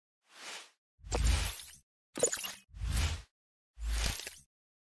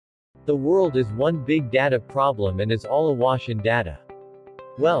The world is one big data problem and is all awash in data.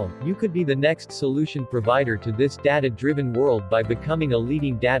 Well, you could be the next solution provider to this data-driven world by becoming a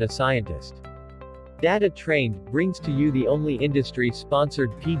leading data scientist. DataTrained brings to you the only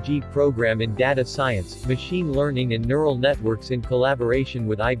industry-sponsored PG program in data science, machine learning and neural networks in collaboration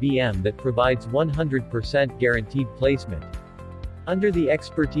with IBM that provides 100% guaranteed placement. Under the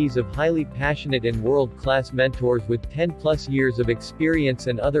expertise of highly passionate and world-class mentors with 10+ years of experience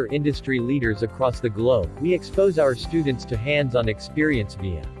and other industry leaders across the globe, we expose our students to hands-on experience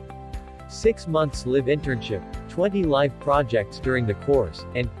via 6 months live internship, 20 live projects during the course,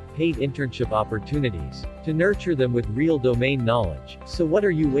 and paid internship opportunities to nurture them with real domain knowledge. So what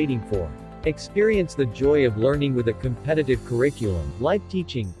are you waiting for? Experience the joy of learning with a competitive curriculum, live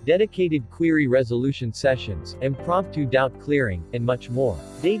teaching, dedicated query resolution sessions, impromptu doubt clearing, and much more.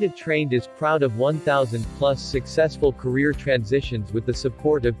 DataTrained is proud of 1,000+ successful career transitions with the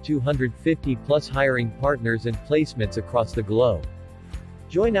support of 250+ hiring partners and placements across the globe.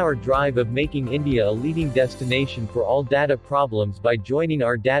 Join our drive of making India a leading destination for all data problems by joining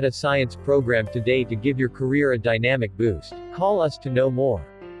our data science program today to give your career a dynamic boost. Call us to know more.